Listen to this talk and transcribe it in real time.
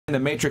the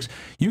Matrix.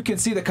 You can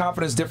see the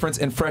confidence difference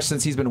in Fresh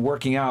since he's been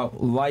working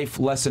out. Life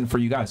lesson for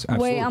you guys.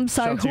 Absolutely. Wait, I'm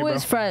sorry. Who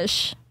is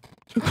Fresh?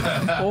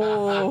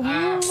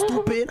 Oh,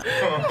 stupid.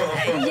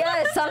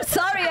 Yes, I'm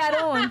sorry. I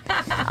don't.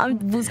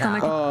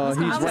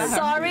 I'm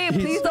sorry.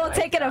 Please don't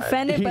take it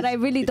offended, but I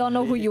really don't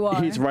know who you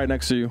are. He's right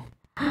next to you.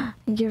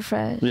 You're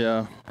Fresh.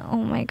 Yeah. Oh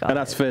my god. And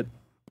that's Fit.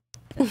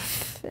 Okay.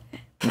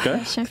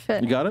 Fresh and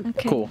Fit. You got it?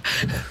 Okay. Cool.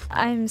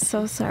 I'm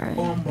so sorry.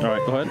 All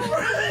right, go ahead.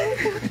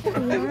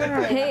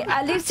 Hey,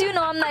 at least you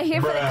know I'm not here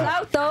for the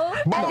clout, though.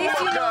 At least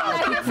you know I'm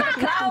not here for the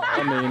clout.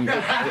 I mean,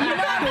 You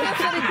know I'm here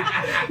for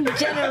the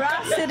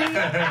generosity.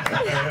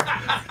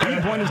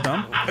 Your point is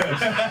dumb.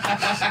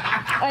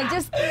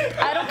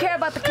 I don't care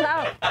about the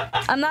clout.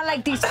 I'm not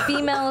like these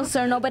females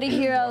or nobody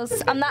here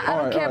else. I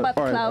don't care about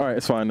the clout. All right,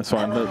 it's fine. It's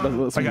fine.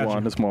 Let's move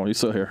on. Let's move on. You're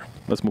still here.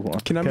 Let's move on.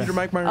 Can I mute your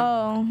mic, Myron?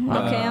 Oh,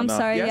 okay. I'm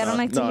sorry. Yes? I don't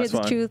like to hear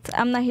the truth.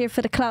 I'm not here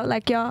for the clout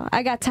like y'all.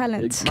 I got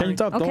talent. Can you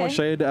stop throwing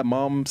shade at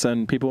moms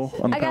and people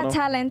on the panel? I got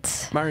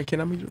talent. Myron,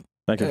 can I mute you?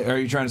 Thank you. Are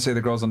you trying to say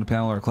the girls on the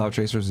panel are Clout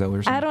Chasers? Is that what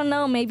you're saying? I don't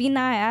know. Maybe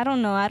not. I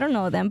don't know. I don't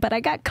know them, but I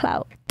got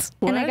clout.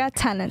 And I got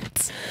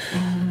talent.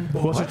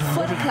 What's your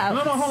clout?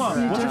 No, hold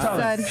on. You just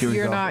said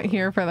you're not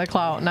here for the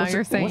clout. Now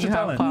you're saying you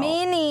have clout.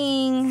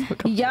 Meaning,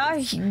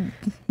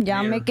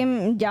 y'all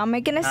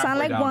making it sound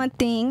like one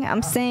thing.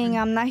 I'm saying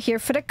I'm not here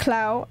for the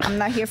clout. I'm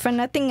not here for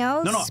nothing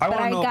else. But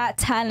I got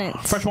talent.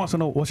 Fresh wants to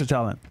know what's your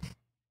talent.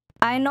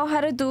 I know how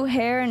to do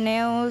hair and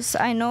nails.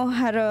 I know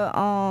how to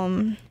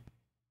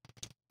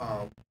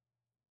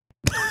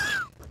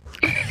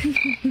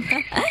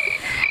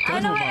I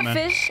know how to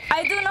fish.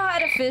 I do know how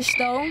to fish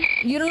though.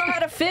 You don't know how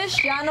to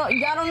fish? Y'all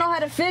don't know how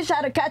to fish?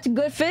 How to catch a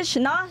good fish?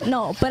 Nah?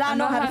 No, but I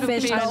know how to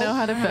fish though. I know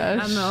how to fish.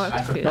 I know how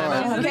to fish.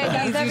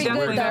 Okay, that's very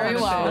good though. Very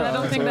well. I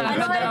don't think that I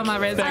have that on my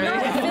resume. I know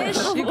how to fish.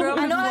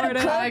 I know how to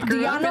cook. Do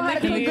y'all know how to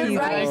cook good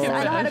rice?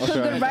 I know how to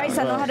cook good rice.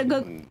 I know how to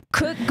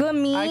cook good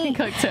meat. I can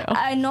cook too.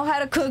 I know how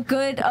to cook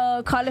good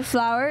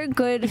cauliflower,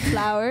 good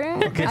flour.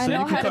 Okay, so I know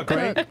you can how to cook,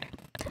 right?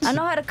 I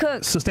know how to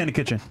cook. So stay in the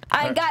kitchen.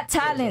 I got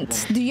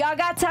talent. Do y'all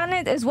got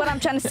talent? Is what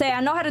I'm trying to say.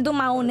 I know how to do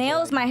my own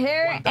nails, my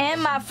hair,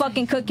 and my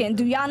fucking cooking.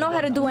 Do y'all know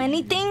how to do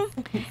anything?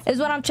 Is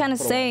what I'm trying to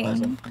say.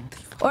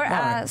 Or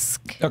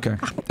ask. Okay.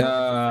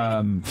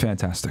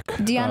 Fantastic.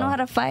 Do y'all know how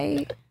to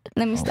fight?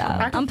 Let me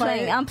stop. I'm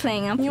playing.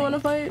 You want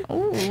to fight?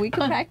 Ooh, we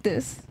can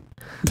practice.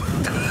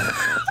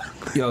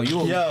 Yo.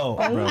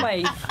 Oh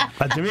my.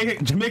 A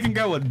Jamaican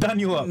girl would done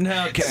you up.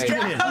 No, okay.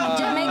 Jamaican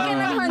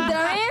or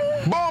Honduran?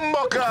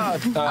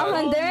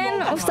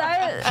 Honduran?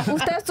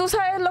 Ustedes tú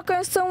sabes lo que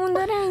es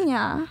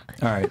hondureña.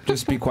 All right,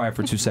 just be quiet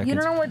for 2 seconds. You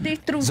don't know what these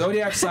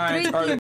Zodiac signs are the